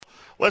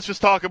let's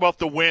just talk about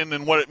the win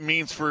and what it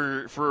means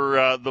for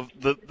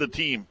the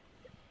team.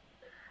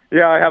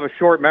 Yeah, I have a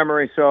short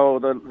memory, so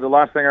the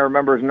last thing I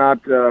remember is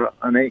not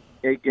an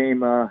eight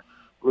game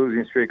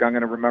losing streak. I'm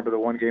going to remember the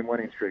 1-game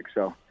winning streak.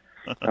 So,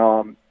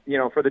 for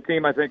the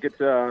team, I think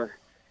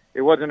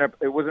it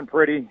wasn't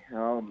pretty,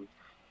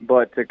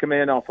 but to come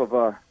in off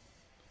of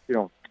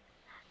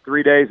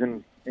 3 days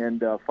and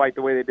fight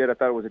the way they did, I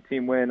thought it was a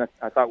team win.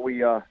 I thought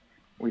we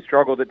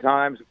struggled at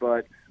times,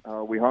 but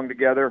we hung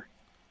together.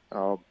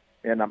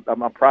 And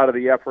I'm proud of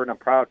the effort, and I'm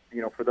proud,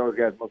 for those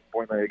guys, most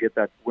importantly, to get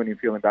that winning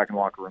feeling back in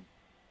the locker room.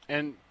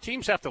 And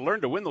teams have to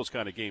learn to win those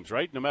kind of games,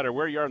 right? No matter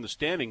where you are in the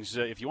standings,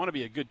 if you want to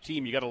be a good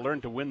team, you got to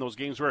learn to win those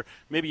games where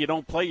maybe you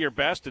don't play your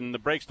best and the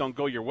breaks don't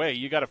go your way.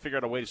 You got to figure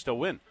out a way to still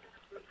win.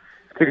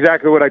 That's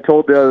exactly what I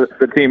told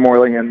the team,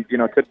 Morley. And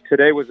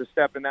today was a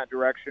step in that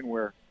direction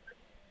where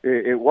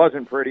it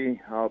wasn't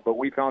pretty, but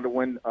we found a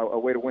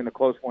way to win the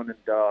close one. And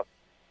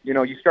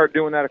you start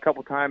doing that a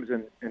couple times,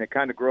 and it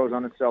kind of grows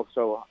on itself.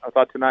 So I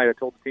thought tonight, I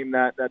told the team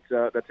that's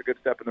a good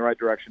step in the right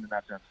direction in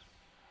that sense.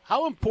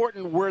 How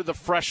important were the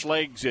fresh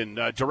legs in?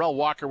 Jarrell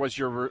Walker was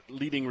your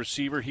leading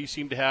receiver. He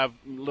seemed to have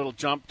a little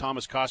jump.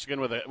 Thomas Costigan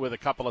with a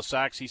couple of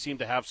sacks. He seemed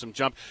to have some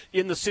jump.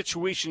 In the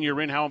situation you're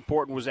in, how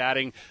important was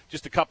adding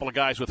just a couple of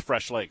guys with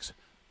fresh legs?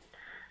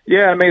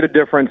 Yeah, it made a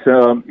difference.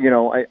 That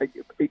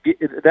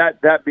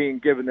being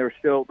given,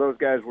 those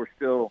guys were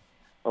still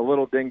a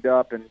little dinged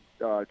up and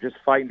just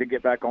fighting to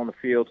get back on the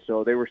field.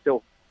 So they were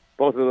still,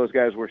 both of those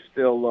guys were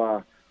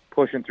still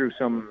pushing through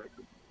some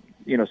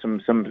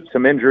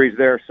injuries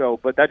there. So,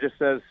 but that just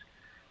says,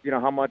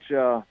 how much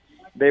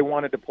they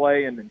wanted to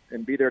play and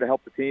be there to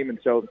help the team. And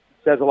so it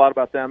says a lot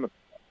about them.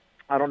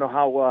 I don't know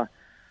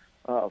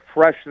how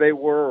fresh they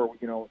were,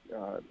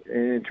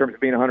 in terms of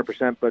being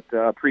 100%, but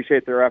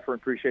appreciate their effort,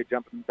 appreciate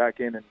jumping back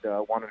in and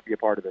wanted to be a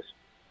part of this.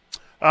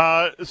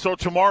 So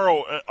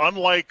tomorrow,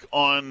 unlike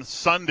on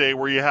Sunday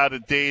where you had a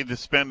day to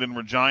spend in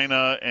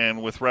Regina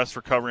and with rest,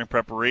 recovery, and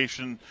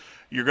preparation,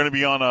 you're going to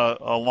be on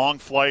a long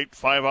flight,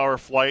 5-hour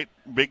flight,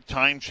 big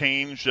time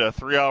change,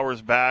 3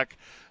 hours back.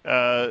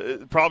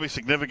 Probably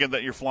significant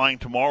that you're flying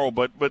tomorrow,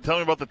 but tell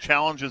me about the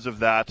challenges of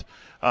that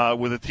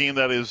with a team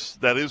that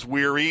is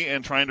weary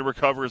and trying to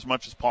recover as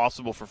much as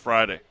possible for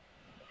Friday.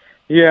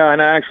 Yeah,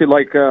 and I actually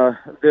like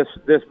this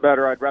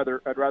better. I'd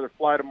rather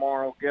fly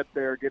tomorrow, get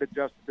there, get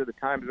adjusted to the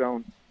time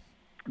zone.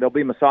 There'll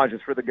be massages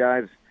for the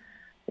guys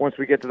once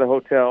we get to the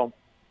hotel,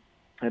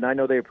 and I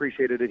know they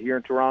appreciated it here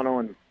in Toronto,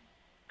 and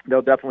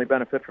they'll definitely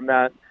benefit from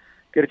that.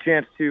 Get a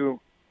chance to,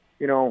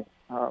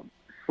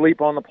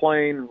 sleep on the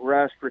plane,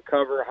 rest,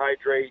 recover,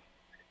 hydrate.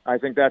 I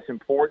think that's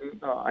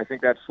important. I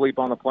think that sleep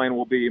on the plane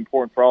will be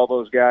important for all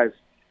those guys.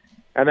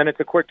 And then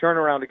it's a quick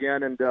turnaround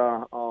again, and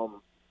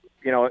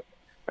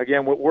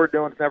again, what we're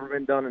doing has never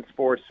been done in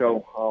sports.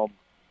 So,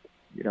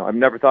 I've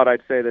never thought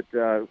I'd say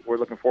that we're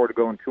looking forward to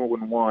going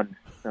 2-1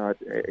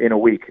 in a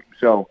week.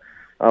 So,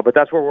 but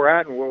that's where we're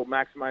at, and we'll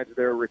maximize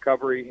their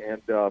recovery.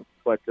 And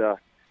but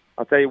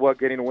I'll tell you what,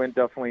 getting a win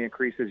definitely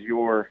increases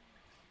your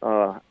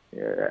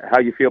how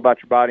you feel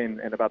about your body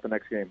and about the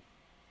next game.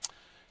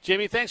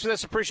 Jamie, thanks for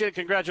this. Appreciate it.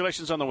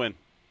 Congratulations on the win.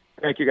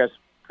 Thank you, guys.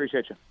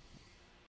 Appreciate you.